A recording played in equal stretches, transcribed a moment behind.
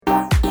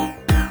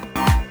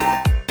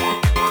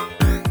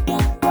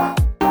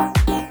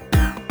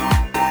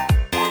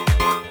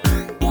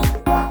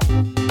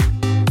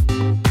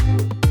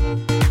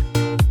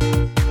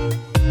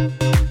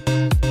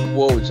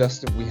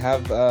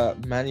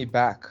have Manny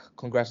back.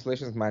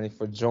 Congratulations, Manny,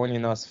 for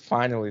joining us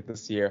finally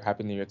this year.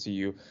 Happy New Year to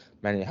you,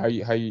 Manny. How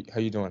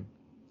you doing?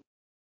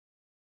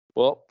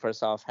 Well,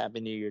 first off, Happy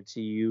New Year to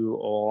you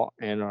all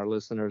and our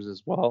listeners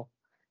as well.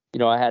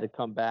 I had to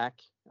come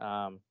back.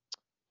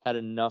 Had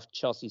enough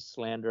Chelsea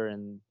slander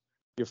in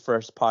your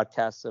first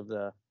podcast of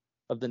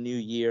the new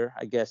year.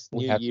 I guess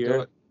We new had to do year,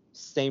 it.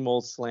 same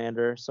old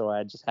slander. So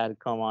I just had to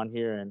come on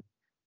here and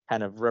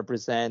kind of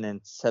represent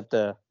and set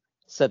the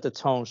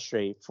tone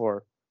straight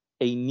for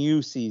a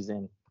new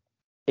season,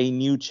 a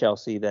new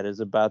Chelsea that is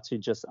about to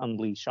just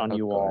unleash on Oh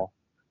you God, all.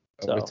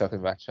 we're So talking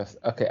about Chelsea.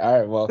 Okay, all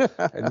right. Well,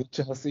 a new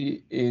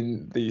Chelsea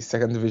in the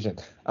second division.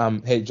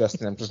 Hey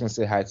Justin, I'm just gonna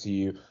say hi to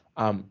you.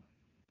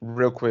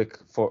 Real quick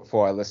for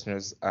our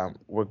listeners,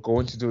 we're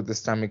going to do it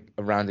this time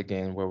around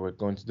again, where we're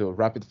going to do a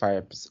rapid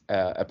fire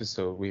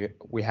episode.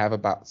 We have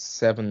about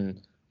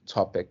 7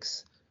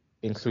 topics,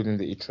 including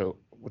the intro,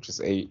 which is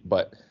 8.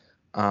 But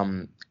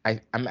I'm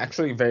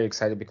actually very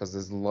excited because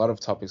there's a lot of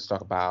topics to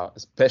talk about,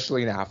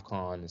 especially in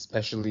AFCON,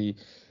 especially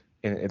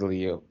in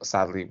Italy,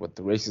 sadly, with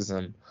the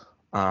racism.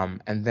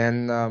 And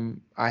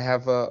then I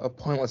have a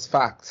pointless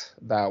fact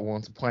that I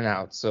want to point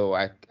out, so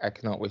I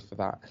cannot wait for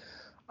that.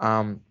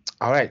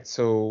 All right,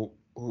 so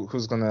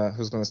who's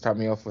gonna start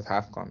me off with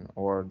AFCON,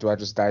 or do I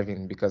just dive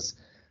in? Because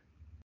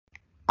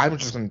I'm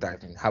just gonna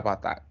dive in. How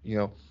about that?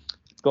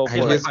 go And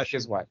Here's for my it. here's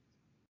question. why.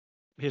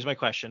 Here's my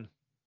question.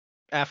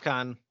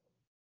 AFCON,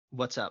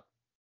 what's up?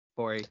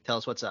 Bori, tell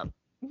us what's up.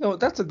 No,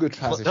 that's a good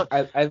transition.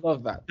 The I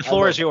love that. I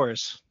floor love is that.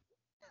 yours.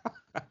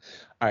 All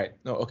right,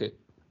 no, okay.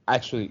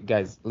 Actually,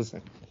 guys,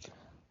 listen.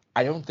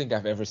 I don't think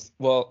I've ever.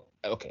 Well,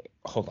 okay,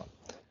 hold on.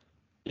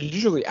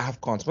 Usually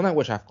AFCONs, when I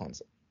watch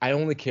AFCONs, I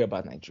only care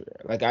about Nigeria.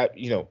 Like I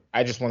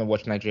just want to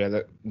watch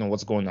Nigeria, know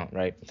what's going on,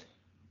 right?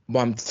 But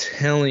I'm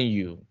telling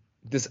you,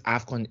 this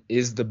AFCON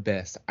is the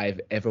best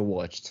I've ever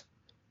watched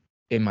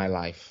in my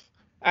life.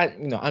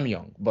 I'm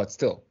young, but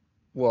still,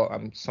 well,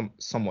 I'm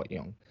somewhat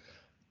young.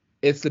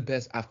 It's the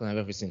best AFCON I've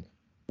ever seen.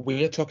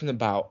 We're talking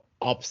about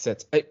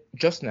upsets.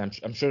 Justin,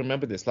 I'm sure you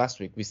remember this last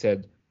week. We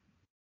said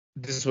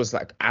this was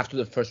like after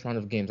the first round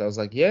of games. I was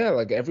like, yeah,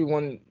 like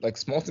everyone, like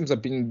small teams are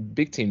beating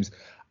big teams.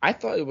 I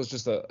thought it was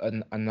just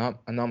an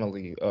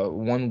anomaly,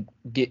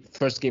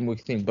 first game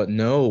week thing, but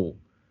no,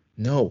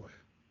 no.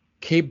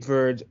 Cape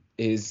Verde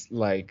is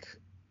like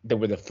they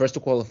were the first to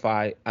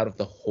qualify out of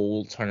the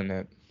whole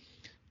tournament.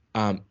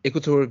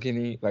 Equatorial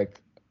Guinea, like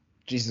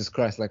Jesus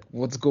Christ, like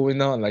what's going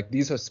on? Like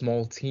these are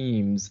small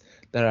teams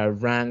that are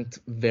ranked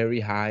very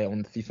high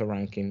on the FIFA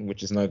ranking,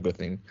 which is not a good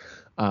thing.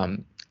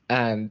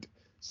 And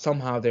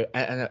somehow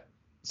they're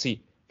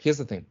see, here's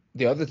the thing.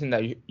 The other thing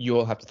that you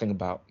all have to think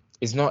about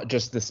is not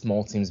just the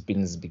small teams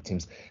beating the big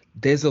teams.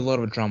 There's a lot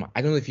of drama.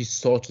 I don't know if you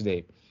saw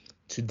today.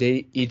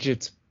 Today,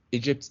 the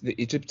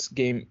Egypt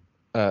game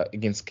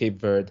against Cape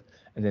Verde,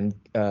 and then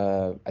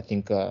I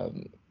think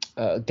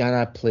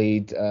Ghana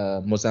played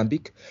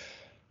Mozambique.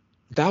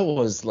 That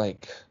was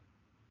like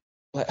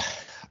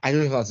I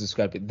don't know how to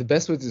describe it. The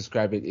best way to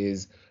describe it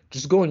is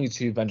just go on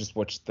YouTube and just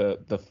watch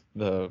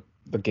the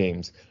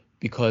games,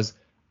 because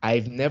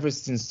I've never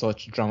seen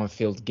such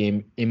drama-filled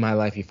game in my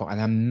life before,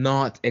 and I'm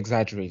not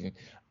exaggerating.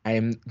 I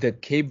am the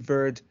Cape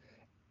Verde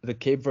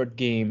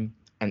game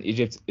and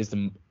Egypt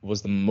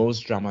was the most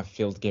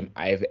drama-filled game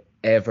I've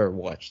ever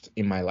watched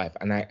in my life,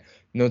 and I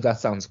know that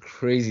sounds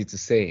crazy to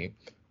say,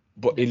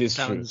 but it is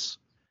true. That sounds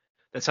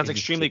It is true.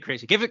 extremely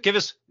crazy. Give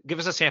us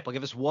a sample.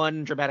 Give us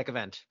one dramatic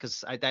event,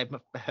 because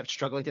I'm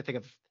struggling to think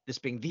of this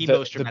being the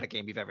most dramatic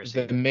game you've ever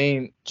The seen.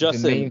 main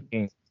Justin,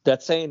 thing,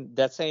 that's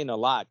saying a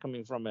lot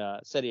coming from a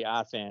Serie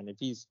A fan.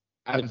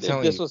 I'm If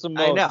telling this you, was the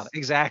I know most,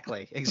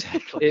 exactly.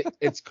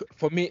 it's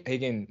for me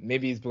again.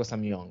 Maybe it's because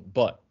I'm young,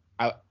 but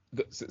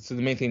so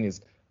the main thing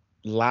is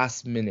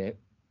last minute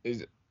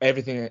is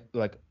everything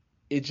like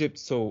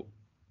Egypt.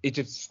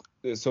 Egypt.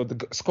 So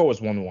the score was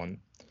 1-1.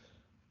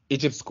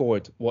 Egypt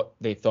scored what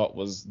they thought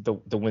was the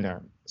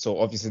winner. So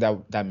obviously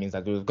that means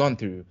that they would have gone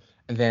through.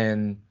 And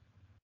then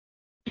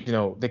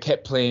they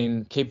kept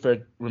playing. Cape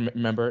Verde,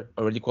 remember,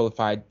 already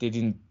qualified. They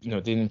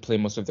didn't play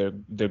most of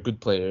their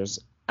good players,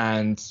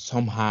 and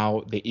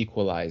somehow they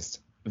equalized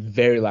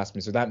very last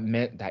minute. So that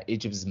meant that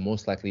Egypt is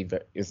most likely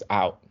is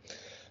out.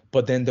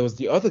 But then there was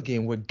the other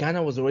game where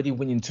Ghana was already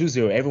winning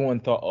 2-0. Everyone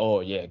thought,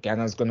 oh yeah,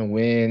 Ghana's gonna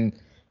win.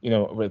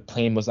 We're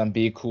playing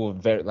Mozambique, who are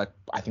very, like,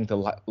 I think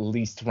the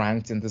least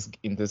ranked in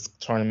this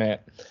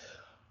tournament.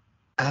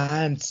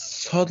 And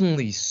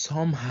suddenly,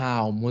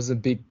 somehow,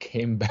 Mozambique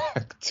came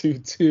back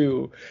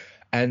 2-2,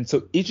 and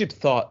so Egypt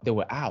thought they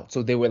were out.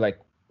 So they were like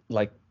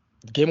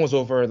the game was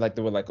over. Like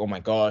they were like, oh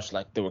my gosh,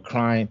 like they were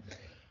crying.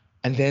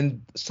 And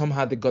then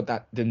somehow they got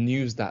the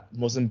news that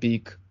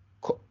Mozambique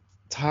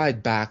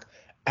tied back,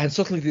 and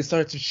suddenly they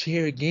started to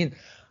cheer again.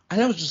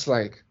 And I was just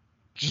like,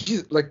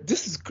 geez, like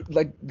this is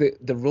like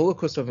the roller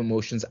coaster of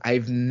emotions.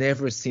 I've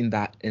never seen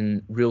that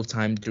in real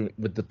time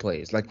with the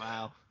players. Like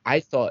Wow. I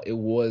thought it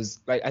was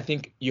like, I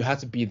think you had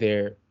to be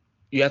there,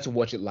 you had to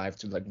watch it live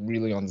to like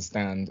really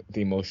understand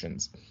the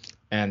emotions.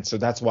 And so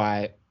that's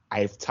why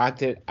I've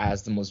tagged it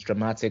as the most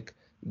dramatic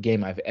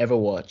game I've ever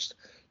watched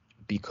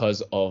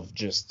because of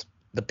just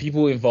the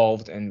people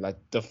involved and like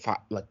just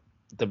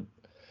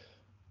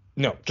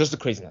the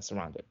craziness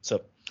around it.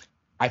 So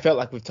I felt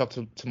like we've talked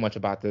too much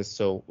about this,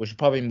 so we should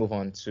probably move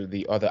on to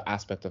the other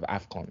aspect of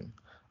AFCON,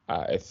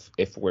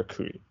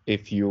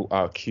 if you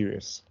are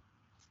curious.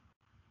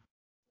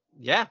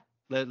 Yeah.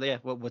 Yeah.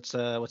 What's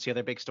the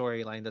other big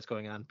storyline that's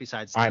going on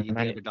besides All right, the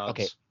Manny. underdogs?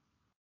 Okay.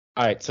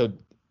 All right. So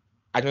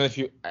I don't know if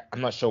I'm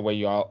not sure where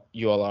you all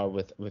are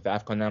with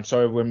AFCON. I'm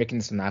sorry we're making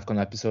this an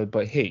AFCON episode,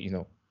 but hey,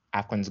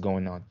 AFCON is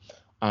going on.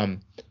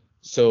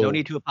 So No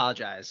need to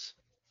apologize.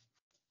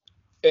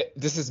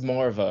 this is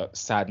more of a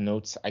sad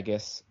note, I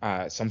guess.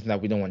 Something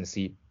that we don't want to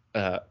see.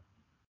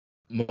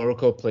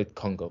 Morocco played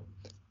Congo.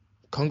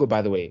 Congo,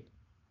 by the way,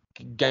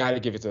 gotta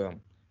give it to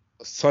them.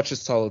 Such a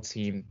solid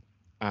team.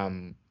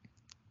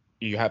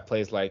 You have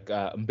players like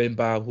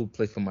Mbemba, who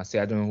plays for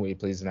Marseille. I don't know who he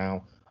plays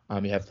now.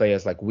 You have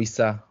players like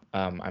Wissa.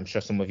 I'm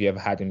sure some of you have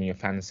had him in your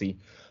fantasy.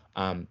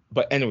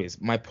 But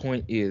anyways, my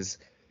point is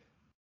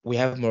we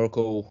have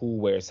Morocco, who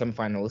were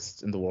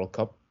semifinalists in the World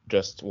Cup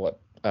just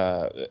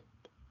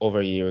over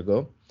a year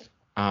ago.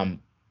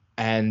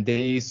 And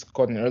they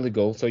scored an early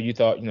goal, so you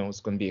thought it's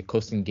going to be a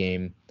coasting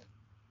game.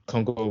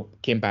 Congo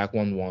came back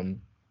 1-1.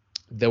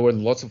 There were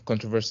lots of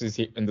controversies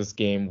in this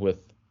game with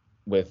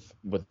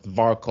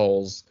VAR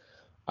calls,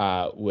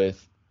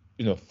 with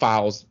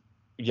fouls,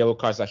 yellow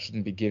cards that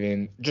shouldn't be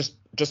given. Just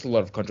a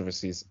lot of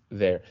controversies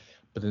there.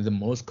 But then the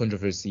most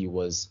controversy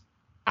was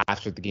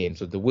after the game.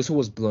 So the whistle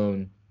was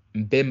blown.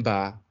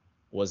 Mbemba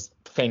was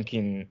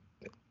thanking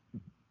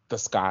the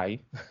sky,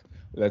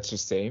 let's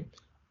just say,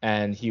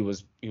 and he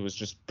was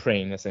just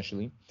praying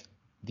essentially.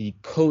 The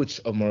coach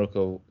of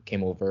Morocco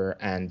came over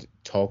and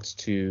talked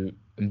to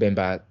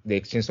Mbemba. They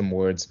exchanged some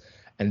words,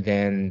 and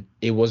then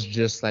it was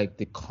just like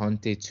the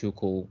Conte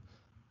Tuchel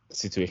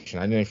situation.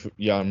 I don't know if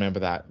y'all remember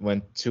that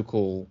when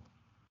Tuchel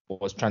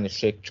was trying to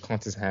shake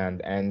Conte's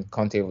hand, and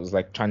Conte was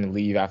like trying to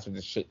leave after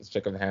the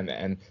shake of the hand,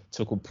 and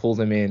Tuchel pulled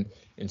him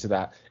into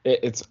that.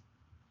 It's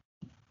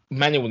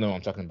Manny will know what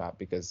I'm talking about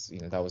because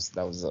that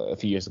was a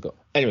few years ago.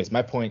 Anyways,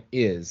 my point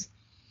is,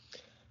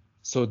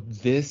 so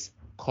this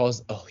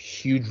caused a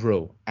huge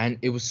row, and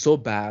it was so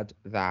bad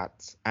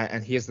that,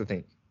 and here's the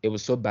thing, it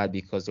was so bad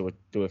because there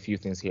were a few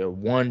things here.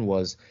 One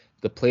was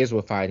the players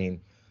were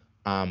fighting.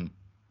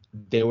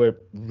 They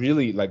were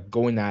really like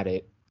going at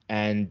it,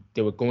 and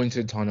they were going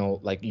to the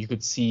tunnel. Like you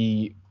could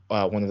see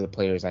one of the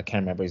players, I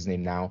can't remember his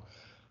name now,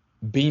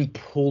 being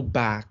pulled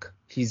back.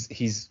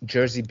 His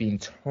jersey being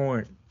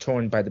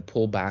torn by the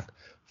pullback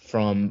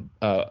from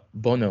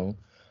Bono,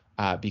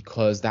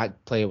 because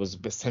that player was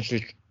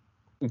essentially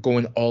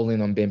going all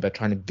in on Bimba,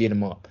 trying to beat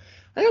him up.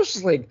 And I was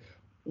just like,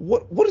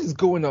 what is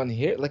going on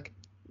here? Like,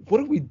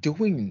 what are we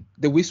doing?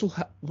 The whistle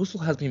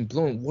has been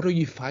blown. What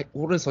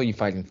else are you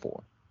fighting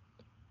for?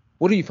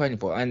 What are you fighting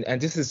for? And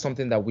this is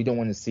something that we don't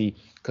want to see,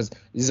 because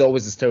this is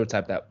always a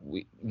stereotype that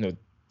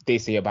they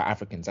say about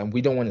Africans, and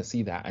we don't want to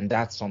see that. And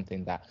that's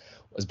something that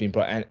was being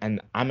brought. And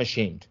I'm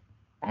ashamed,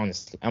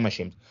 honestly, I'm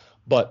ashamed.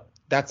 But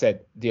that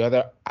said, the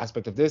other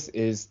aspect of this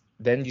is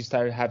then you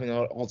started having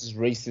all this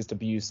racist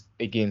abuse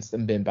against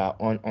Mbemba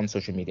on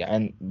social media,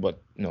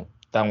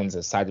 that one's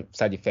a side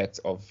effect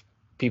of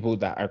people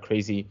that are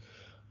crazy.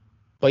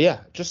 But yeah,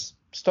 just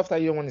stuff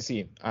that you don't want to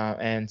see.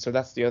 And so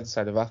that's the other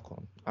side of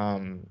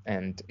AFCON.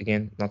 And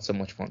again, not so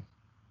much fun.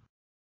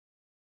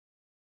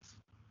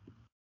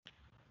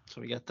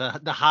 So we got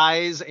the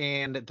highs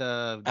and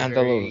the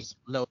very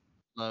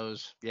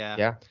lows. Yeah.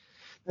 Yeah.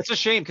 That's a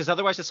shame, because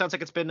otherwise it sounds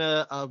like it's been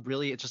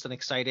it's just an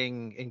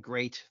exciting and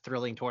great,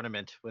 thrilling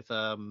tournament with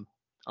a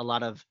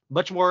lot of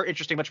much more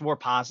interesting, much more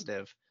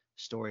positive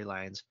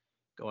storylines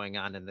going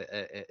on in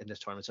this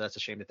tournament. So that's a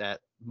shame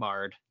that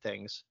marred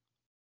things.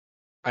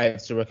 I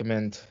have to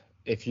recommend,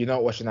 if you're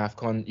not watching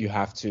AFCON, you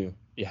have to.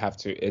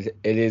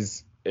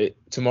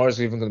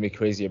 Tomorrow's even going to be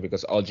crazier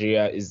because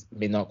Algeria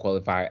may not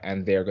qualify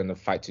and they're going to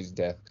fight to the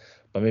death,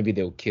 but maybe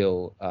they'll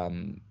kill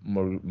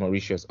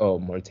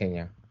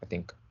Mauritania. I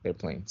think they're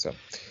playing. So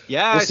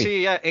yeah, we'll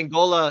see. Yeah,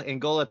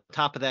 Angola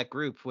top of that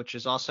group, which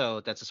is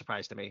also, that's a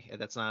surprise to me.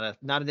 That's not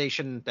a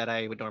nation that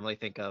I would normally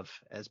think of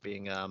as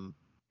being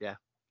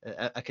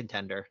a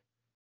contender.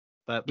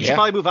 But we should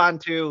probably move on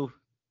to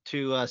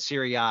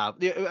Seria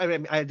A. I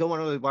mean, I don't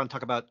really want to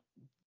talk about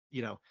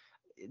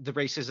the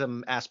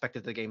racism aspect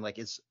of the game. Like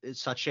it's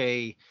such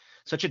a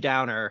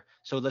downer.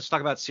 So let's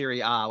talk about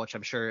Seria A, which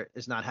I'm sure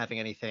is not having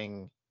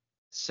anything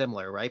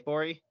similar, right,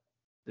 Bori?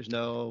 There's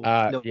no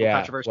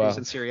controversies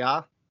in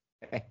Seria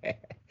A.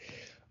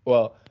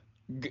 Well,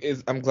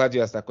 I'm glad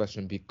you asked that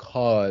question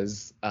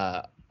because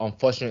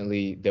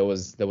unfortunately there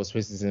was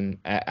racism,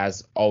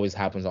 as always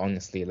happens.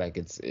 Honestly, like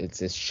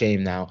it's a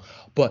shame now,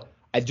 but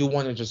I do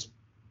want to just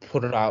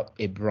put it out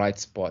a bright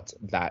spot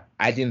that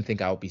I didn't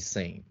think I would be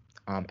saying.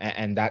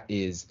 And that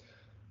is,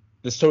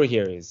 the story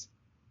here is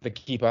the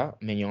keeper,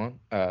 Mignon,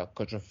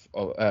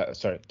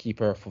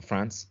 keeper for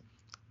France,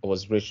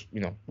 was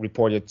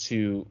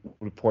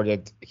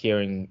reported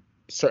hearing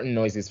certain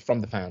noises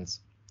from the fans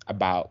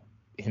about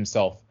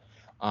himself.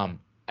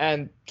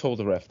 and told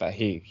the ref that,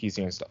 hey, he's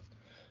hearing stuff.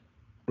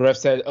 The ref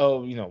said,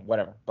 oh,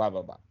 whatever, blah,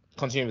 blah, blah.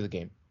 Continue with the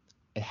game.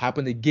 It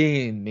happened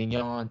again.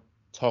 Mignon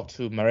talked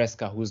to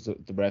Maresca, who's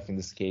the ref in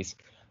this case,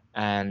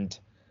 and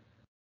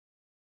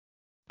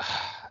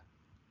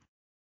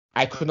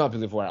I could not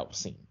believe what I was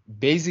seeing.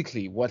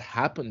 Basically, what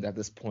happened at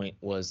this point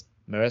was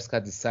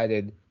Maresca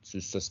decided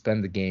to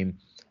suspend the game,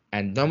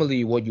 and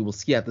normally what you will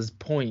see at this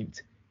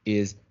point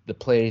is the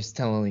players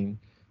telling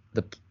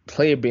the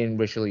player being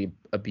racially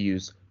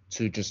abused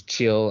to just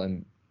chill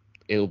and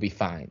it'll be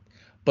fine.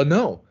 But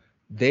no,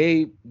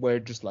 they were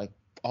just like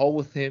all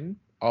with him.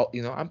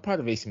 I'm part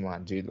of AC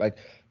Milan, dude. Like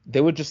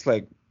they were just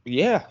like,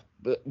 yeah,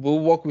 we'll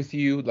walk with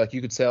you. Like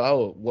you could say,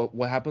 oh,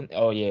 what happened?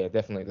 Oh yeah,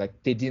 definitely.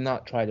 Like they did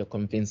not try to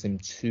convince him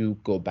to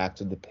go back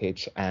to the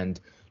pitch and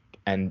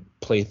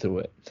play through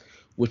it,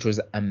 which was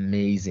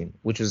amazing,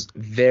 which was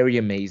very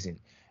amazing.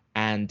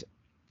 And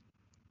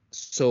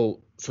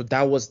so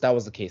that was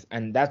the case.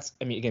 And that's,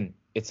 I mean, again,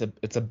 it's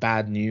a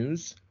bad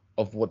news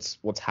of what's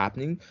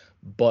happening,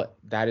 but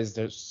that is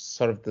the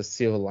sort of the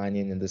silver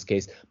lining in this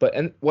case. But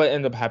what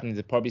ended up happening is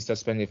they probably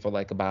suspended for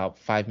like about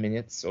 5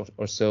 minutes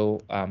or so.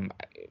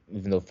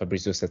 Even though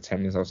Fabrizio said 10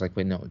 minutes, I was like,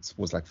 wait, no, it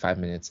was like 5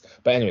 minutes.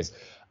 But anyways,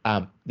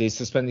 they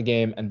suspended the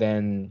game, and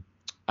then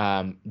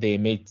they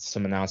made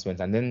some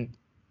announcements, and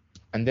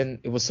then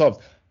it was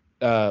solved.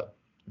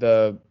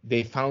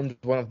 They found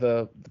one of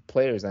the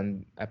players,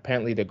 and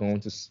apparently they're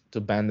going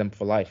to ban them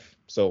for life.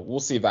 So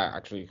we'll see if that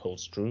actually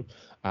holds true.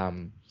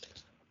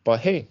 But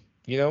hey,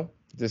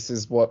 this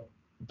is what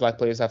black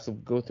players have to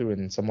go through,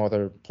 and some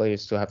other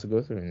players still have to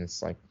go through, and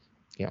it's like,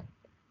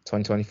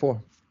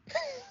 2024.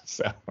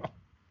 So.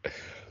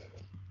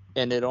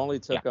 And it only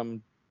took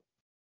them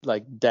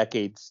like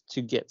decades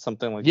to get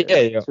something like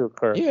this to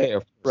occur. Yeah,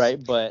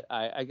 right. But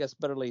I guess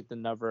better late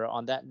than never.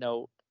 On that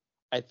note,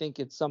 I think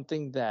it's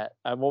something that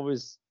I've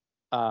always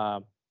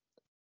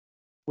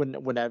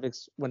when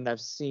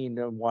I've seen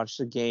and watched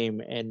the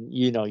game, and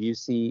you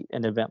see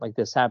an event like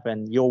this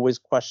happen, you always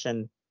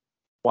question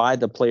why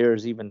the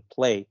players even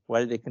play.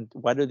 Why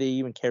do they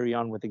even carry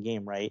on with the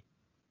game, right?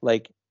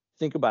 Like,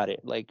 think about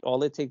it. Like,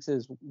 all it takes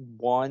is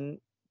one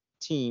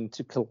team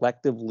to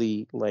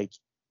collectively, like,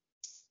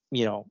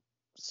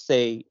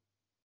 say,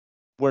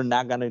 we're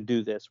not going to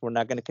do this. We're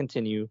not going to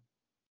continue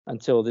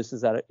until this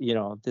is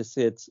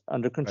it's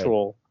under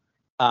control.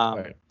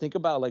 Right. Think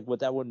about like what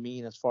that would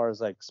mean as far as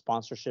like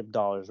sponsorship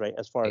dollars, right?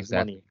 As far as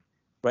money,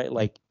 right?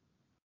 Like,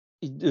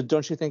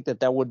 don't you think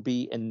that would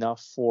be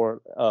enough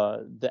for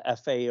the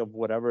FA of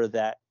whatever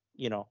that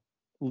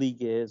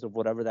league is, of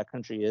whatever that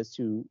country is,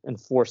 to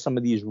enforce some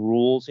of these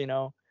rules,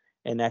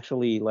 and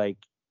actually like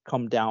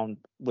come down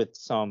with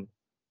some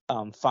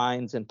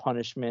fines and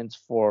punishments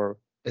for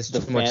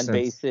the fan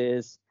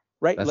bases,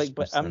 right? That's like,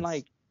 but I'm sense.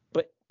 Like,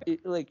 but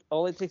like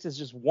all it takes is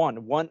just one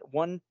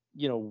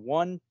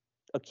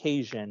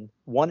occasion,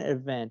 one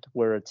event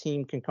where a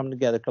team can come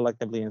together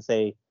collectively and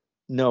say,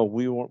 no,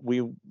 we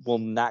will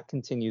not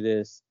continue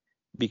this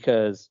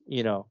because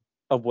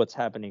of what's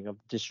happening, of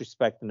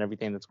disrespect and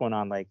everything that's going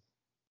on. Like,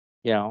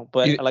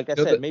 but like I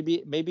said,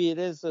 maybe it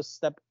is a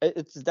step.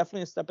 It's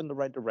definitely a step in the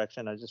right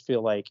direction. I just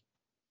feel like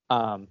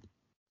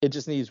it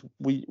just needs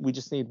we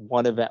just need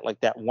one event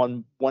like that,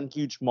 one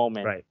huge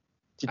moment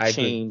to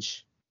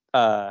change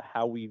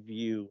how we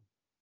view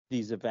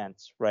these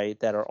events, right?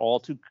 That are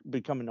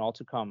becoming all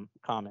too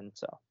common.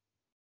 So.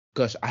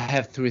 Gosh, I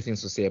have three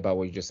things to say about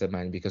what you just said,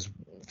 man. Because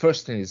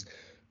first thing is,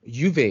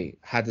 Juve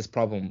had this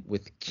problem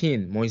with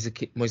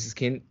Moises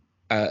Kean,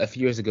 a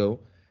few years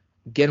ago,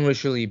 getting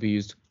racially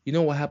abused. You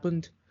know what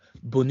happened?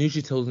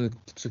 Bonucci told him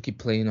to keep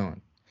playing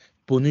on.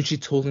 Bonucci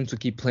told him to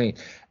keep playing,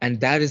 and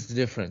that is the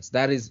difference.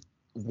 That is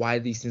why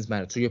these things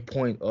matter. To your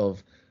point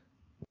of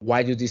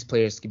why do these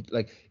players keep,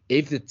 like,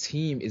 if the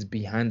team is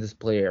behind this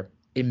player,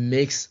 it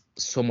makes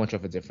so much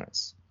of a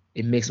difference.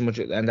 It makes so much,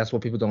 and that's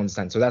what people don't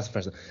understand. So that's the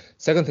first thing.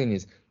 Second thing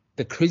is,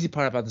 the crazy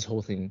part about this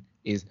whole thing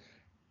is,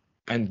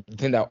 and the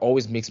thing that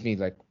always makes me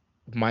like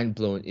mind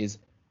blown is,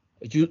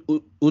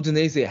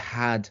 Udinese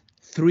had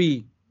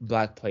 3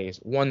 black players,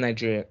 one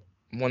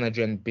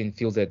Nigerian being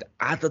fielded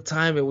at the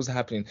time it was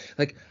happening.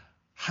 Like,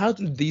 how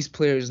do these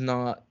players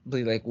not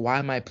be like, why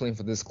am I playing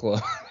for this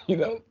club?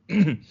 You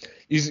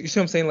see what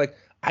I'm saying? Like,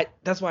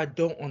 that's why I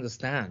don't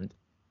understand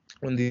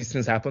when these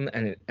things happen,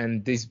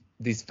 and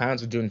these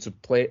fans are doing to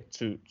play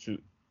to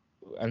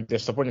and they're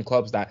supporting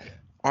clubs that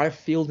are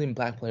fielding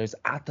black players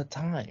at the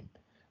time.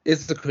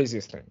 It's the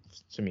craziest thing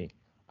to me.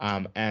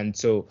 And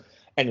so,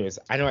 anyways,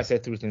 I know I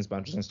said 3 things, but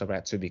I'm just gonna stop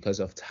at 2 because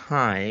of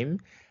time.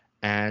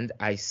 And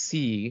I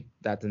see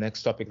that the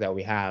next topic that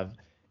we have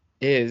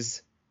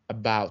is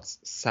about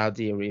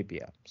Saudi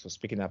Arabia. So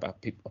speaking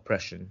about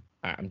oppression,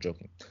 I'm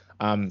joking.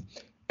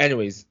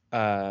 Anyways,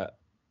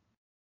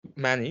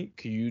 Manny,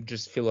 could you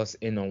just fill us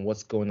in on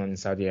what's going on in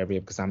Saudi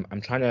Arabia? Because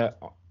I'm trying to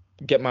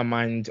get my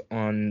mind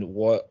on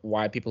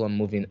why people are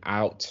moving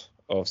out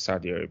of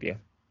Saudi Arabia.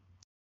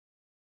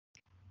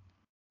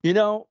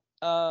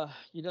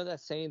 That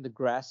saying, the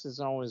grass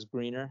isn't always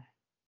greener.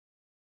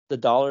 The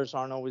dollars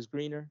aren't always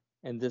greener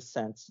in this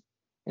sense,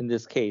 in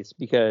this case,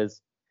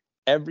 because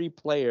every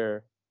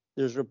player,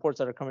 there's reports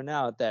that are coming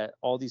out that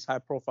all these high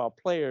profile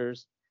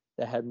players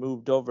that had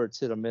moved over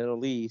to the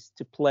Middle East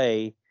to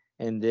play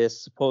in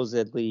this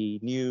supposedly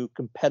new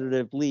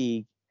competitive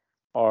league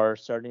are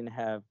starting to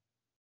have,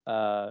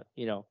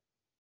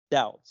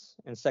 doubts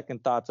and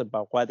second thoughts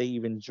about why they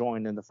even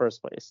joined in the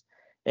first place.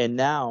 And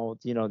now,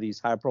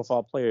 these high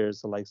profile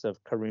players, the likes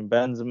of Karim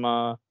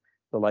Benzema,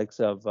 the likes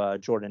of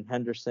Jordan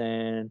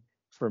Henderson,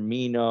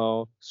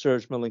 Firmino,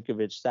 Serge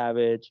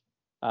Milinkovic-Savic,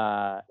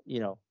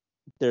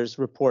 there's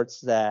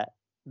reports that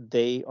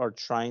they are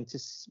trying to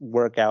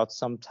work out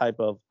some type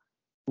of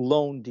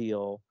loan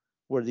deal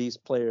where these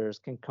players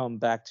can come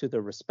back to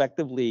their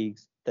respective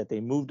leagues that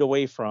they moved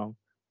away from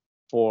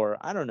for,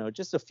 I don't know,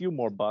 just a few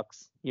more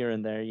bucks here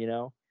and there,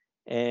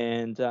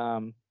 and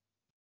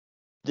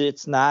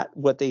it's not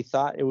what they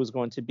thought it was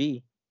going to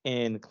be.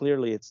 And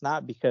clearly it's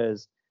not,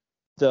 because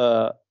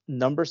the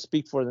numbers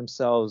speak for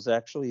themselves.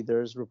 Actually,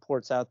 there's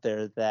reports out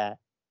there that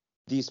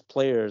these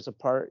players,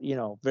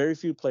 very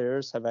few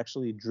players have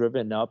actually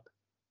driven up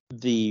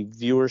the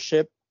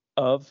viewership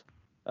of,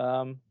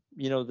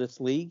 this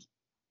league,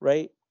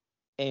 right?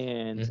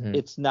 And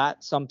it's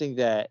not something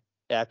that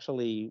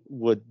actually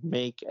would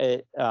make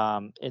it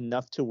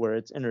enough to where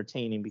it's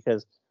entertaining,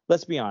 because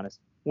let's be honest,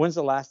 when's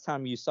the last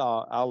time you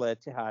saw Al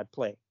Ittihad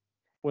play?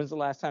 When's the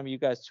last time you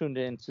guys tuned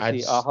in to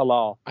see Al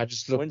Hilal? I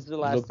just When's the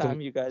last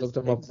time you guys looked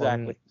them up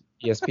exactly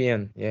on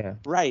ESPN. Yeah.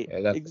 right?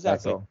 Yeah, that's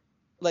Exactly. all.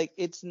 Like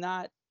it's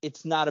not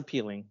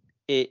appealing.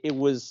 It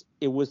was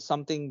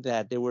something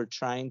that they were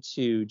trying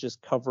to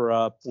just cover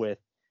up with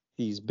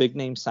these big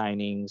name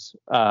signings.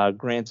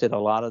 Granted, a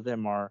lot of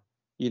them are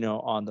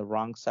on the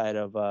wrong side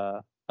of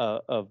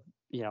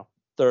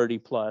 30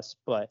 plus,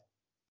 but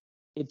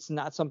it's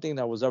not something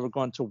that was ever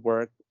going to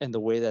work in the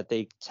way that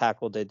they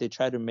tackled it. They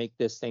tried to make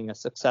this thing a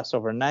success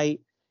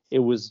overnight. It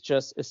was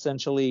just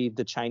essentially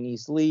the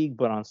Chinese league,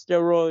 but on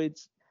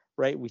steroids,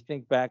 right? We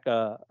think back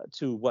to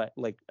what,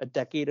 like a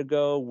decade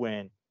ago,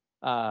 when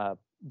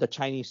the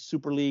Chinese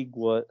Super League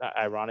was,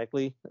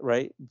 ironically,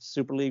 right?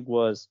 Super League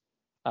was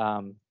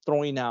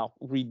throwing out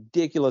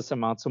ridiculous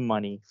amounts of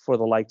money for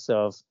the likes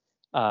of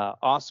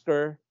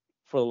Oscar,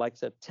 for the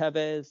likes of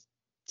Tevez.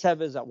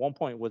 Tevez at one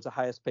point was the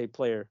highest paid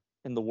player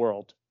in the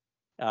world.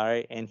 All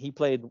right. And he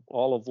played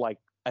all of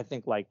I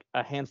think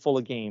a handful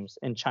of games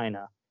in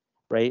China.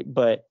 Right.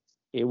 But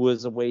it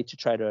was a way to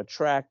try to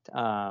attract,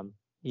 a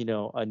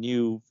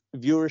new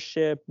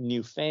viewership,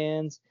 new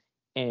fans.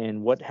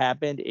 And what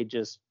happened? It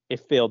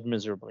failed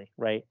miserably.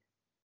 Right.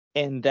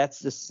 And that's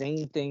the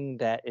same thing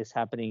that is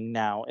happening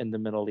now in the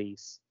Middle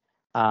East.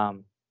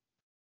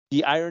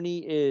 The irony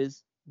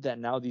is that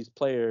now these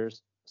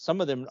players,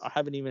 some of them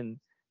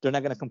they're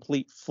not going to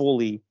complete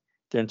fully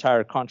their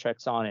entire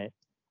contracts on it,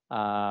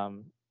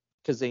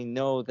 because they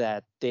know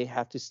that they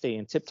have to stay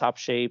in tip-top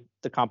shape.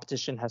 The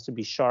competition has to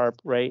be sharp,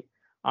 right?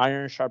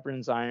 Iron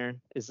sharpens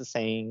iron is the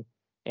saying,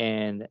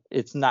 and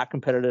it's not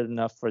competitive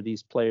enough for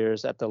these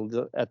players at the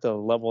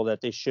level that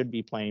they should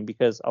be playing,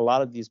 because a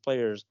lot of these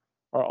players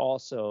are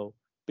also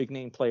big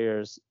name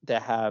players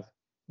that have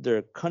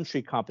their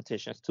country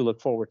competitions to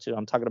look forward to.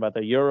 I'm talking about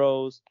the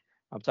Euros.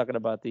 I'm talking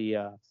about the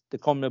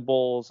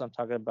CONMEBOLs. I'm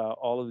talking about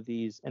all of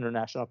these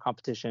international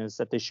competitions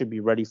that they should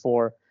be ready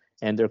for,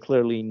 and they're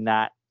clearly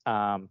not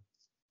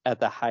at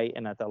the height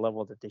and at the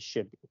level that they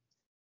should be.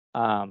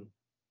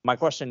 My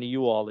question to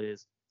you all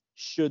is,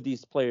 should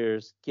these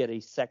players get a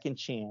second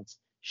chance?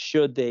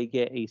 Should they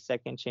get a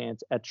second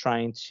chance at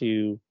trying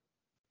to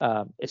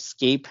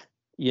escape,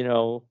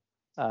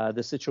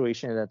 the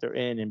situation that they're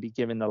in, and be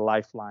given the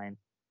lifeline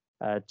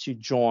to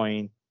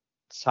join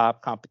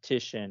top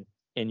competition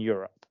in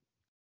Europe?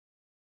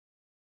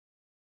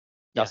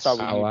 I'll start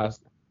with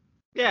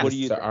you. Yeah. What do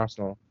you think?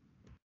 Arsenal.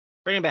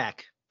 Bring him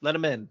back. Let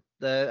him in.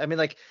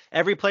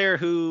 Every player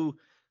who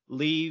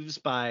leaves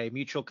by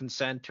mutual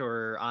consent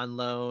or on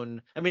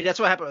loan. I mean, that's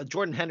what happened with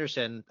Jordan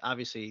Henderson.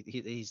 Obviously,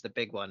 he's the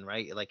big one,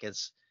 right? Like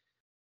his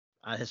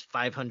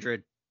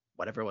 500,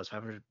 whatever it was,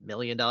 $500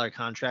 million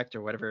contract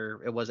or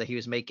whatever it was that he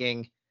was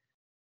making,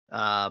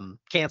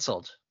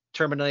 canceled,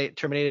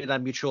 terminated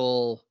on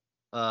mutual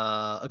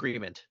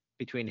agreement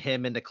between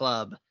him and the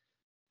club,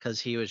 because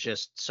he was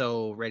just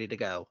so ready to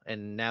go.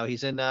 And now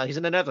he's in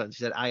the Netherlands.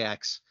 He's at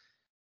Ajax,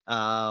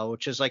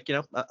 which is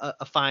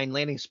a fine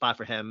landing spot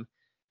for him.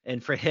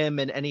 And for him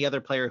and any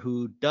other player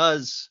who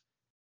does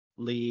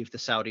leave the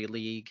Saudi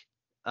league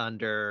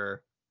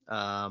under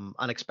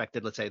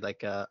unexpected, let's say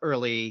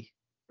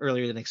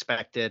earlier than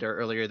expected or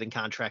earlier than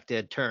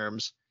contracted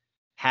terms,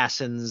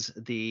 hastens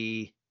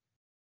the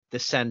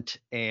descent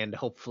and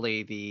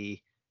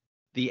hopefully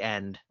the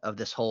end of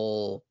this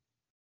whole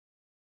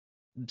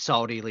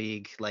Saudi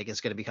league. Like, it's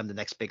going to become the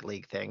next big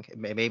league thing.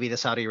 Maybe the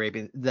Saudi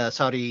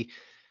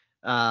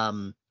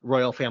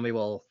royal family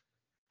will,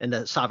 and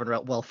the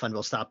sovereign wealth fund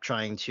will stop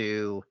trying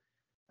to,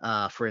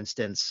 for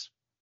instance,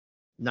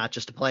 not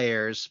just the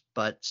players,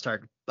 but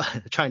start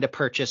trying to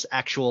purchase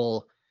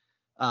actual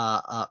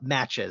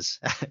matches,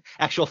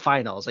 actual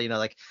finals.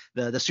 Like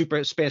the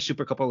Spanish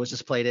Super Copa was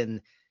just played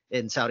in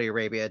in Saudi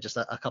Arabia just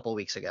a couple of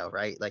weeks ago,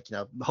 right? Like,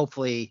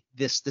 hopefully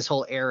this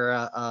whole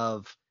era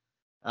of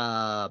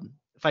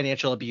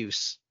financial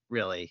abuse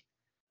really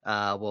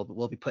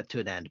will be put to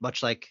an end,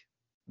 much like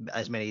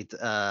as many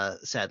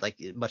said, like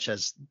much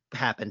as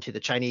happened to the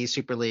Chinese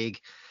Super League.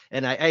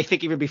 And I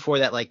think even before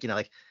that, like,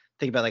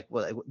 think about like,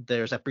 well,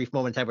 there's that brief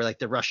moment in time where like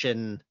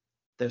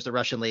there's the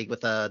Russian league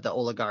with the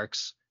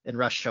oligarchs in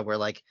Russia where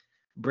like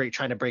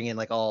trying to bring in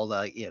like all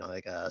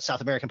the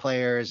South American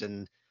players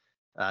and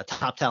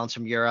top talents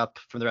from Europe,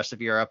 from the rest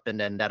of Europe, and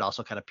then that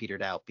also kind of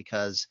petered out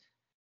because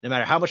no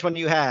matter how much money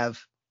you have,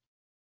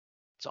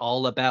 it's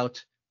all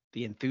about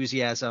the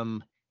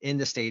enthusiasm in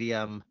the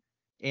stadium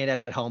and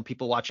at home,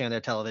 people watching on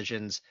their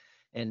televisions,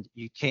 and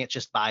you can't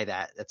just buy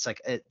that. It's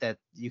like that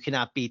you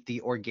cannot beat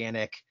the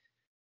organic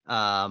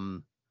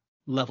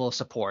level of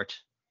support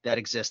that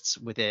exists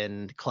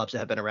within clubs that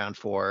have been around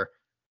for,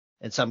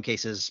 in some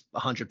cases,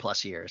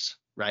 100+ years.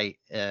 Right?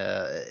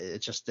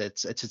 It's just a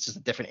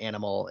different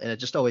animal, and it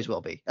just always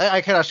will be.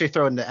 I can actually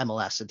throw in the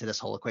MLS into this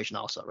whole equation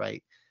also,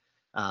 right?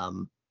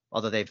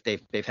 Although they've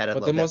had a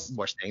little bit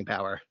more staying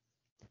power.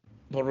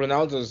 But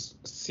Ronaldo's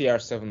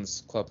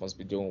CR7's club must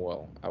be doing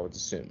well, I would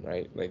assume,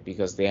 right? Like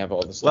because they have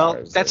all the stars.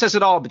 Well, that says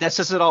it all. But that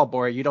says it all,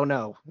 Bori. You don't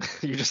know.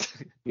 You just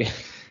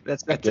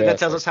that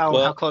tells us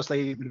how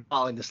closely you've been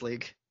following this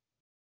league.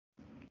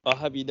 I'll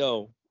have you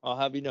know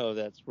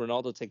that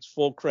Ronaldo takes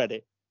full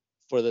credit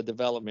for the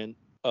development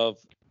of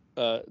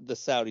the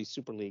Saudi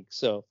Super League.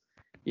 So,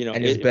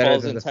 and it's better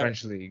than the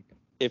French league.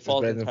 It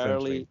falls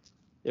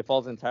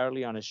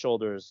entirely on his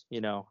shoulders.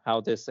 How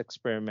this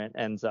experiment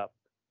ends up.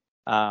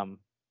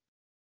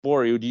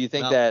 Bori, do you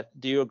think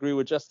do you agree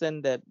with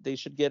Justin that they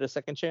should get a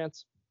second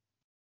chance?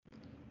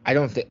 I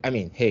don't think. I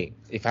mean, hey,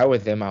 if I were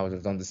them, I would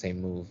have done the same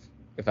move.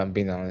 If I'm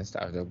being honest,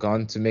 I would have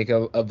gone to make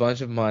a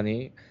bunch of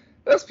money.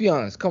 Let's be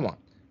honest. Come on,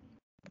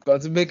 gone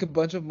to make a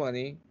bunch of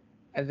money,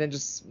 and then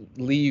just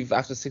leave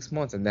after 6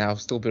 months, and then I'll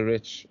still be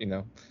rich,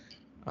 or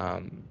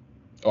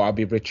I'll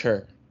be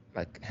richer,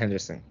 like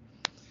Henderson.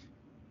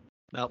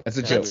 No, that's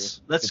a joke.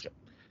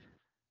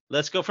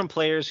 Let's go from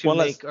players who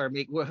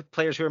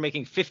players who are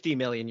making 50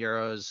 million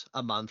euros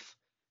a month,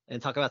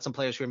 and talk about some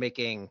players who are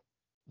making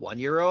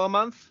 €1 a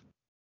month.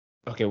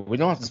 Okay, we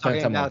don't have to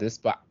spend time on this,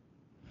 but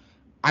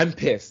I'm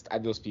pissed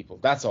at those people.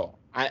 That's all.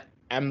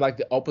 I'm like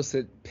the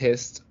opposite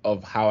pissed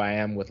of how I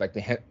am with like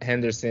the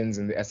Hendersons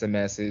and the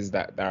SMSs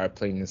that are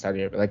playing in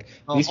Saudi Arabia. Like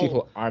these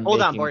people are making.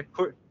 Hold on, Bori.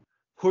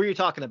 Who are you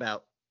talking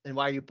about, and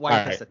why are you pissed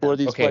at them? Who are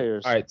these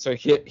players? All right. So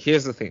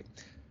here's the thing.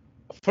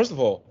 First of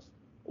all,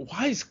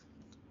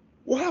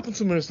 what happened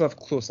to Miroslav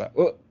Klose?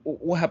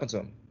 What happened to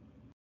him?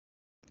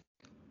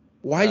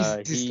 Why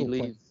is he still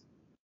playing?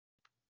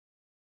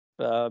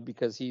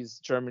 Because he's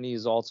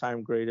Germany's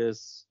all-time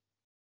greatest,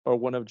 or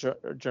one of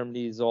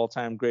Germany's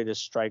all-time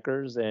greatest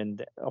strikers,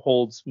 and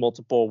holds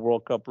multiple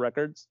World Cup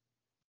records.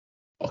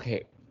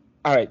 Okay,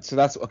 all right. So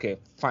that's okay.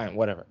 Fine,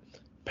 whatever.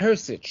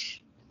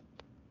 Perisic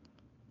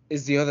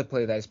is the other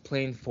player that is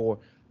playing for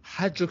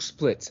Hajduk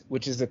Split,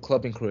 which is a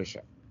club in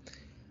Croatia.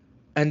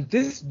 And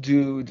this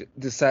dude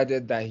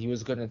decided that he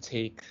was going to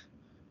take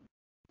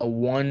a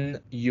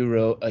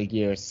 €1 a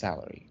year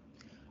salary.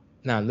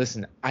 Now,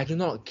 listen, I do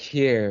not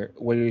care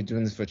whether you're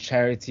doing this for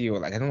charity or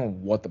like, I don't know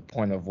what the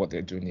point of what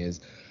they're doing is,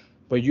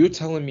 but you're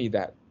telling me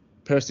that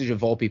Perisic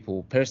of all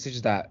people,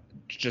 Perisic that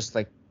just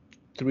like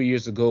 3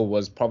 years ago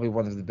was probably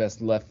one of the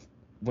best left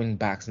wing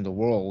backs in the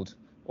world,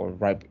 or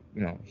right,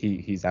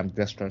 he's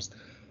ambidextrous.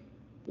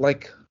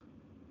 Like,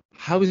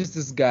 how is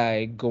this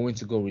guy going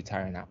to go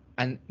retire now?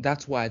 And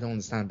that's why I don't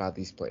understand about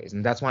these players.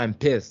 And that's why I'm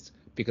pissed,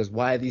 because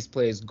why are these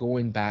players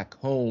going back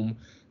home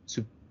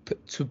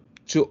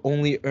to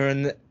only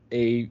earn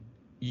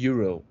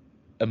 €1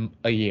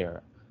 a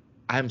year?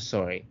 I'm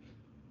sorry.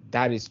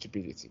 That is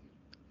stupidity.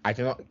 I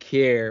do not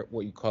care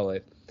what you call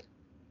it.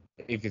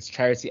 If it's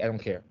charity, I don't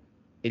care.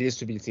 It is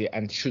stupidity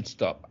and should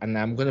stop. And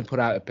I'm going to put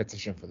out a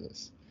petition for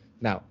this.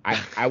 Now,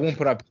 I won't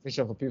put out a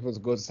petition for people to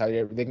go to Saudi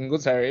Arabia. They can go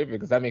to Saudi Arabia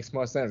because that makes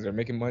more sense. They're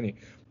making money.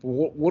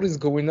 But what is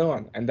going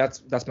on? And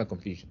that's my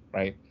confusion,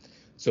 right?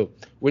 So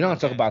we're not going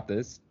to talk about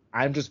this.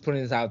 I'm just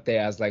putting this out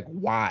there as like,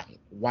 why?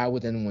 Why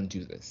would anyone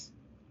do this?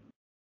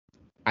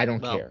 I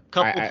don't care.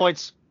 Couple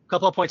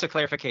of points of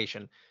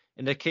clarification.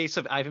 In the case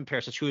of Ivan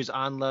Perisic, who is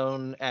on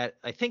loan at,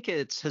 I think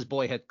it's his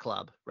boyhood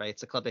club, right?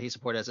 It's a club that he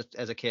supported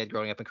as a kid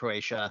growing up in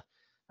Croatia,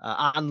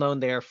 on loan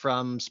there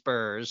from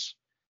Spurs.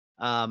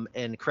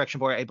 And correction,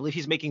 Bori, I believe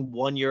he's making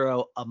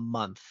 €1 a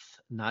month,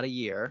 not a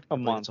year. A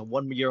month. It's a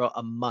 €1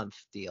 a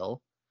month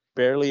deal.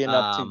 Barely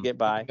enough to get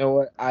by. You know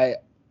what?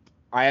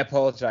 I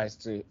apologize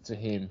to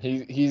him.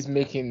 He's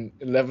making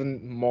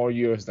 11 more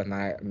euros than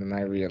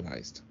I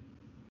realized.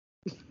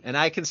 And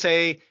I can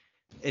say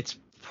it's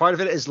part of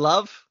it is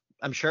love,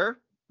 I'm sure.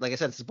 Like I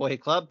said, it's a boyhood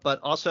club,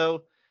 but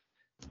also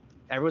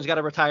everyone's got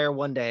to retire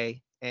one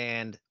day.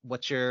 And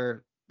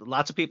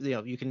lots of people,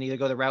 you can either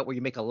go the route where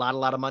you make a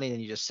lot of money and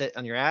you just sit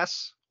on your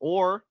ass,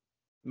 or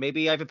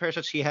maybe Ivan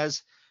Perisic, he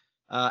has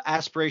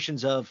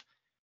aspirations of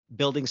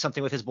building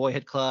something with his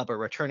boyhood club or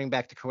returning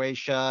back to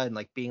Croatia and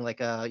like being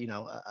like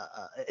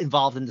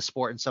involved in the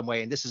sport in some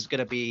way. And this is going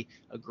to be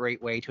a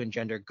great way to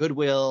engender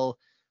goodwill.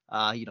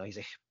 He's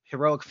a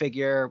heroic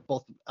figure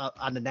both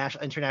on the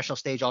international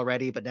stage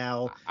already, but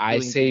now I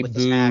doing say with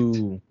this act.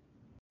 boo.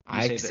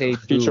 I say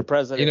Future boo.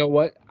 president. You know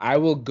what? I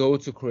will go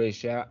to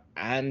Croatia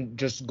and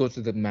just go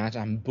to the match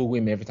and boo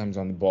him every time he's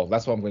on the ball.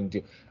 That's what I'm going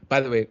to do. By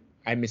the way,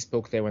 I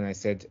misspoke there when I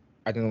said,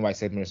 I don't know why I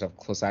said Miroslav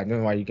Klose. I don't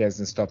know why you guys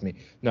didn't stop me.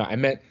 No, I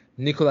meant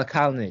Nikola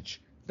Kalinic,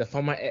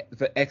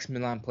 the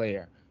ex-Milan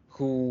player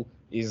who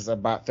is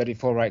about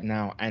 34 right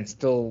now and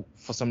still,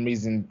 for some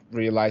reason,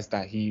 realized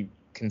that he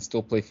can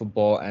still play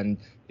football and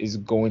is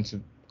going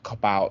to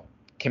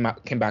came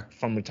back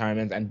from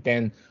retirement and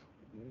then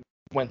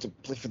went to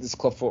play for this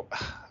club for,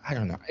 I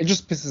don't know. It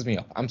just pisses me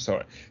off. I'm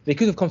sorry. They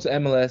could have come to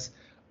MLS.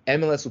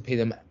 MLS will pay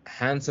them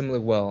handsomely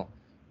well,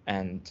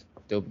 and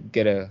they'll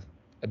get a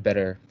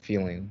better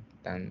feeling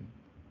than,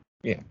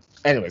 yeah.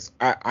 Anyways,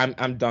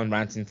 I'm done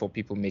ranting for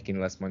people making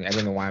less money. I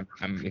don't know why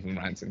I'm even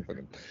ranting for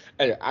them.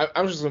 Anyway,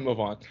 I'm just gonna move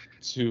on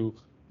to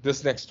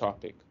this next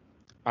topic.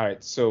 All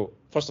right. So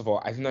first of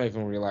all, I did not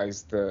even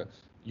realize the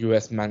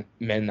U.S. men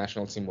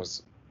national team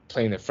was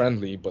playing a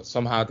friendly, but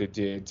somehow they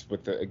did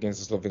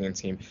against the Slovenian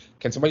team.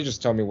 Can somebody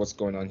just tell me what's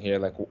going on here?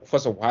 Like,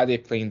 first of all, why are they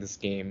playing this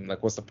game?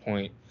 Like, what's the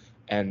point?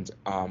 And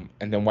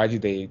then why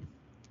did they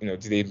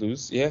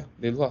lose? Yeah,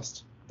 they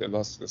lost. They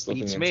lost to the Slovenian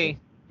Beats team. me.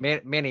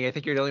 Manny, I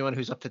think you're the only one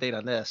who's up to date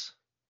on this.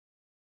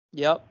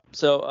 Yep.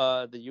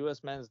 So the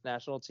U.S. men's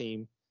national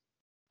team,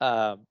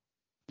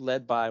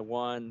 led by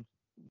one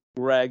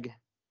Greg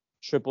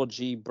Triple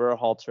G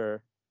Berhalter,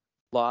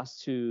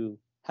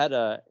 had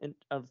a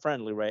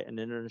friendly, right, an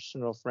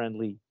international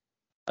friendly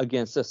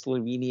against the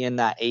Slovenian,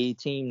 not A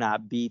team,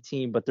 not B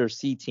team, but their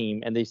C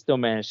team, and they still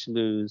managed to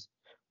lose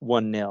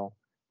 1-0.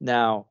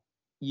 Now,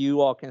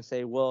 you all can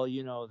say, well,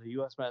 the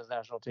U.S. men's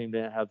national team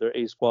didn't have their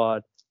A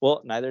squad.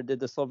 Well, neither did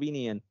the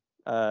Slovenian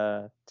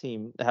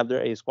team have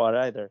their A squad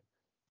either.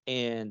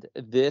 And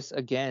this,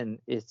 again,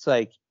 it's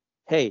like,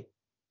 hey,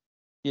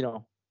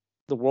 the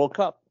World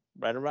Cup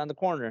right around the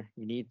corner.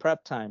 You need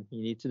prep time.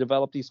 You need to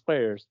develop these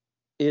players.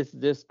 Is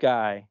this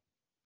guy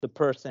the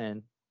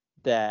person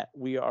that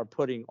we are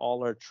putting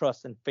all our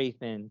trust and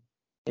faith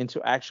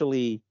into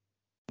actually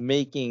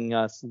making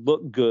us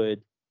look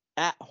good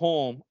at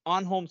home,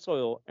 on home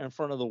soil, in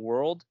front of the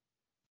world?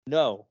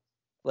 No.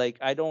 Like,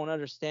 I don't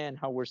understand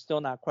how we're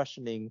still not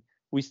questioning.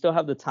 We still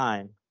have the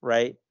time,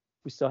 right?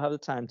 We still have the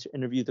time to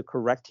interview the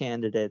correct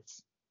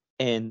candidates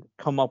and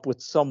come up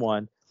with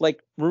someone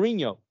like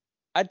Mourinho.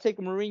 I'd take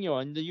Mourinho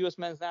on the U.S.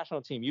 men's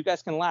national team. You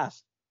guys can laugh.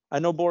 I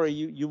know, Bori,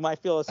 you might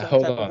feel a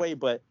certain type of way,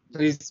 but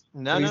please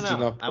No. do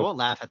not. I won't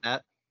laugh at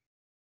that.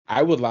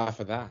 I would laugh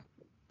at that.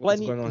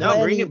 What's going on? No,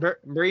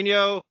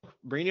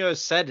 Mourinho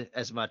has said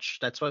as much.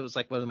 That's what was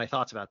like one of my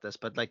thoughts about this.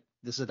 But like,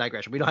 this is a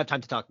digression. We don't have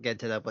time to get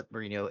into that, what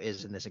Mourinho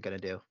is and isn't going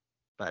to do.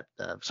 But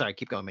sorry,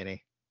 keep going,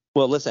 Manny.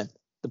 Well, listen,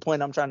 the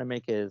point I'm trying to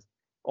make is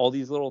all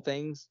these little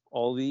things,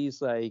 all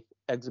these like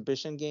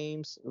exhibition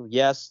games.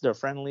 Yes, they're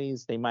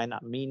friendlies. They might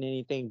not mean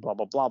anything. Blah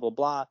blah blah blah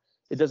blah.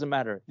 It doesn't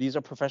matter. These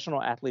are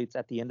professional athletes.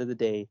 At the end of the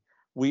day,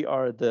 we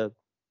are the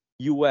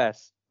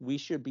U.S. We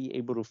should be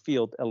able to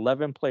field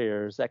 11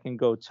 players that can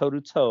go toe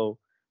to toe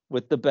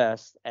with the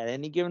best at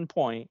any given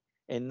point,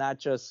 and not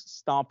just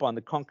stomp on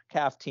the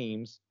CONCACAF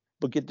teams,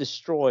 but get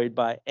destroyed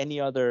by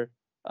any other,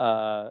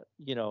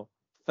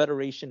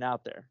 federation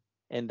out there.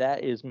 And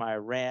that is my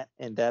rant,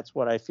 and that's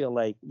what I feel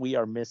like we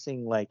are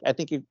missing. Like, I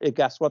think it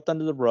got swept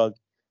under the rug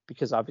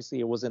because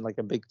obviously it wasn't like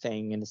a big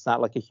thing, and it's not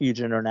like a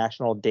huge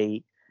international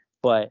date.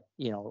 But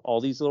all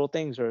these little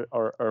things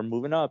are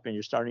moving up, and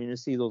you're starting to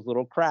see those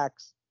little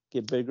cracks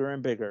get bigger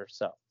and bigger.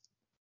 So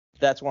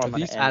that's where I'm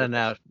going to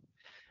end.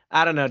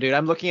 I don't know, dude.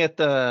 I'm looking at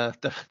the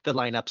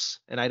lineups,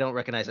 and I don't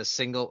recognize a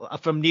single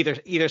from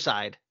either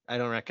side. I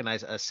don't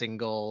recognize a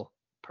single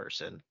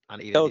person on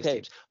either of these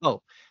teams.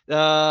 Oh,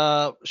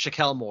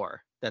 Shaquille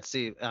Moore. That's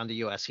on the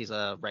U.S. He's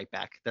a right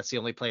back. That's the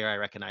only player I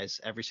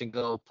recognize. Every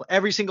single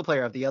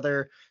player of the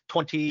other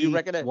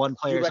 21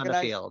 players on the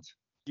field.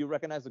 Do you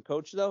recognize the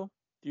coach though?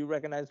 Do you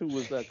recognize who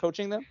was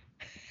coaching them?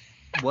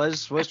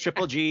 Was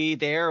Triple G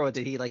there, or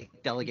did he like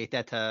delegate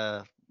that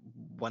to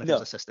one of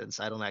his assistants?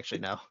 I don't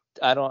actually know.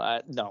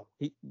 No.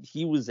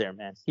 He was there,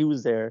 man. He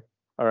was there.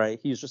 All right.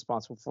 He's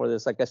responsible for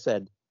this. Like I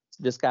said,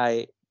 this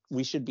guy,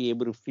 we should be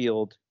able to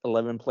field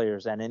 11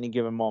 players at any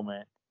given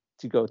moment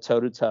to go toe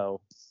to toe.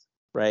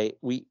 Right.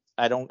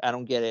 I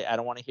don't get it. I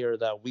don't want to hear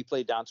the we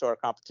play down to our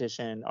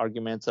competition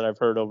arguments that I've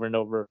heard over and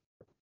over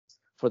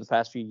for the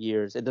past few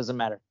years. It doesn't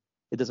matter.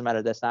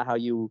 That's not how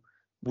you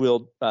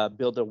will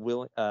build a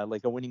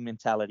winning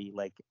mentality.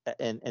 Like,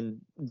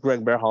 and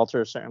Greg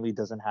Berhalter certainly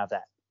doesn't have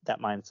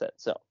that mindset.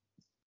 So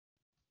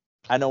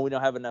I know we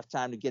don't have enough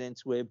time to get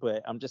into it,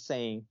 but I'm just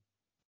saying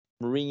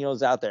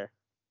Mourinho's out there.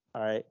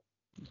 All right.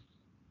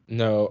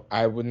 No,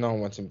 I would not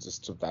want him to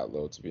stoop that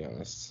low, to be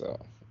honest. So,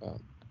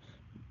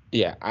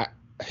 I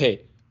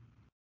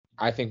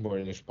think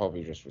Mourinho should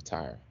probably just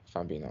retire, if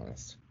I'm being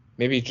honest.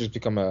 Maybe just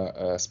become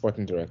a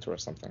sporting director or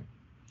something.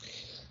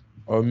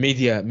 or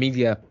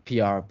media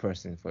PR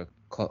person for a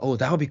club. Oh,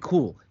 that would be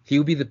cool. He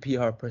would be the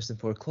PR person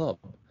for a club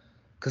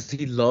because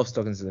he loves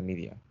talking to the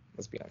media.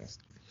 Let's be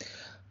honest.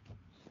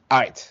 All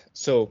right,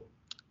 so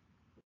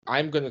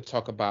I'm going to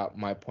talk about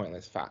my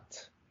pointless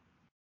fact,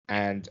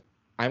 and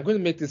I'm going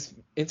to make this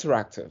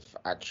interactive.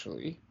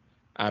 Actually,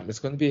 it's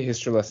going to be a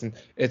history lesson.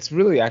 It's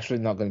really actually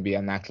not going to be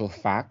an actual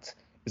fact.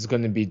 It's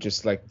going to be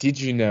just like, did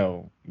you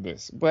know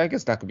this? Well, I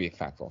guess that could be a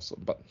fact also.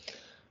 But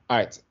all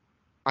right,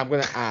 I'm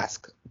going to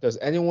ask, does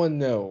anyone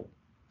know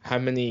how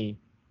many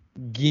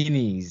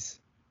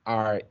guineas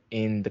are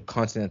in the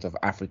continent of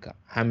Africa?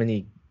 How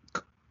many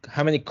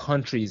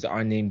countries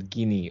are named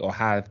Guinea or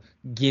have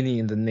Guinea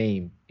in the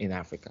name in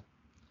Africa?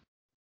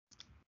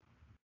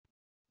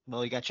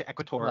 Well, you got your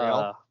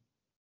Equatorial.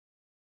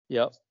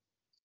 Yep.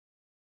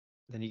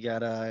 Then you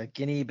got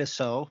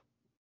Guinea-Bissau.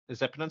 Is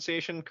that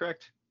pronunciation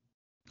correct?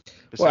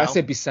 Well, I Bissau?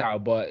 said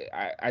Bissau, but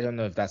I don't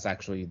know if that's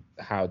actually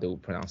how they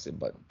would pronounce it,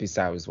 but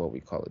Bissau is what we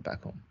call it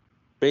back home.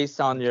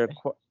 Based on Okay.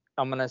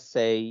 I'm gonna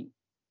say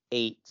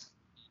 8.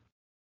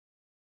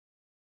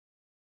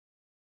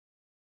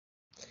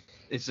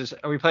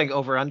 Are we playing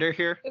over under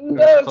here? No,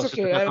 it's Closest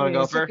okay. to I going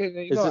mean, it's over?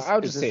 okay. Is No, this- I'll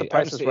is just this say the it. Price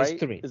I'll just is say Right? it's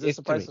 3. Is this It's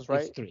the Price 3. is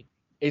Right? It's 3.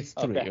 It's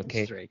 3, Okay.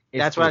 okay? It's 3. It's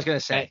That's what I was 3. gonna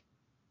say.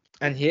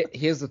 And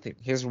here's the thing.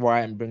 Here's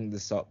why I'm bringing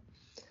this up.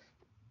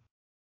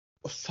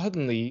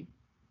 Suddenly,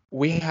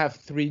 we have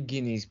 3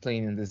 guineas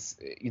playing in this.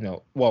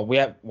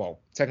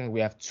 Technically we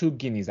have 2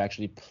 guineas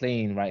actually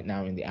playing right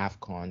now in the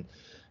AFCON,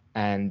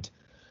 and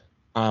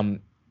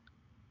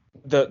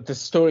the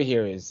story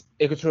here is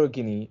Equatorial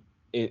Guinea.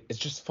 It's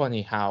just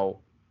funny how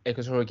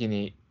Equatorial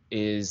Guinea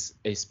is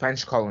a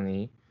Spanish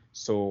colony,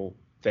 so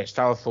their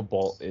style of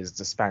football is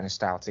the Spanish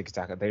style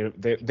tiki-taka.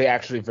 They're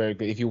actually very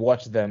good. If you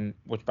watch them,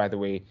 which by the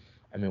way,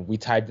 I mean we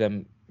tied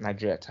them,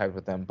 Nigeria tied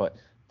with them, but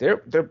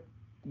they're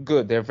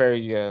good. They're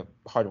very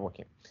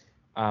hardworking.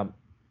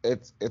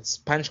 It's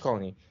Spanish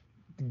colony.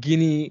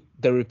 Guinea,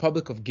 the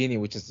Republic of Guinea,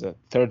 which is the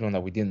third one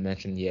that we didn't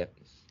mention yet,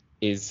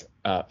 is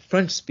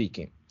French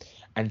speaking,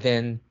 and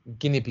then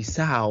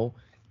Guinea-Bissau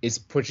is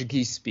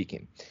Portuguese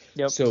speaking.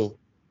 Yep. So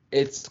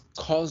it's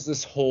caused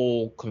this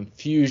whole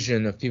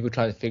confusion of people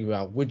trying to figure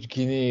out which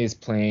Guinea is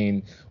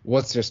playing,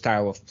 what's their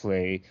style of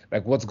play,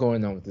 like what's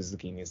going on with these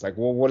Guineas, like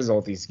what is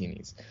all these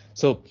Guineas.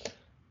 So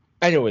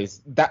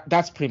anyways,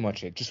 that's pretty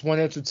much it. Just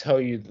wanted to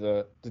tell you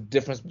the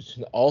difference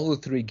between all the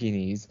 3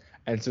 Guineas,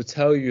 and to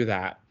tell you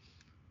that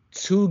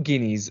 2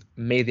 Guineas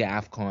made the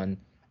AFCON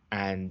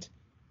and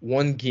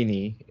 1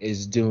 Guinea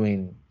is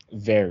doing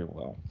very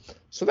well.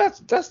 So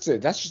that's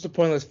it. That's just a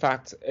pointless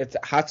fact. It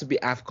had to be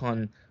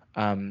AFCON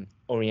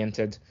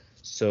oriented.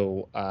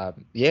 So now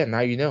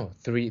you know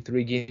 3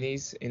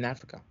 Guineas in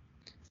Africa.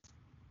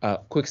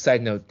 Quick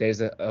side note: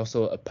 there's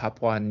also a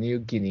Papua New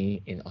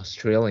Guinea in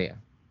Australia.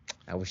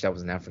 I wish that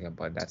was in Africa,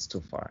 but that's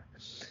too far.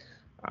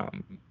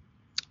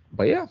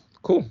 But yeah,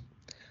 cool.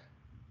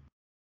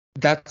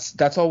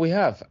 That's all we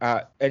have.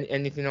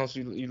 Anything else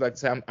you'd like to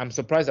say? I'm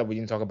surprised that we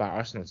didn't talk about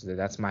Arsenal today.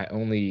 That's my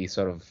only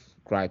sort of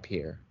gripe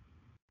here.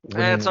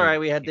 That's all right.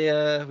 We had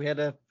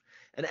an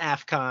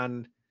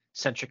AFCON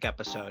centric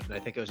episode, and I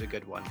think it was a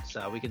good one.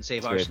 So we can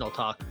save Good. Arsenal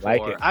talk for.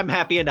 Like it. I'm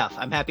happy enough.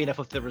 I'm happy enough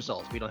with the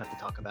results. We don't have to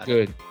talk about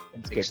Good.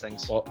 It's these good.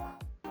 things. Well,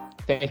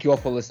 thank you all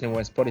for listening. We're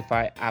on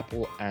Spotify,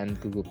 Apple, and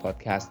Google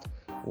Podcast.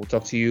 We'll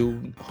talk to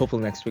you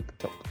hopefully next week.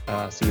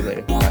 See you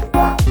later.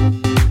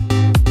 Bye.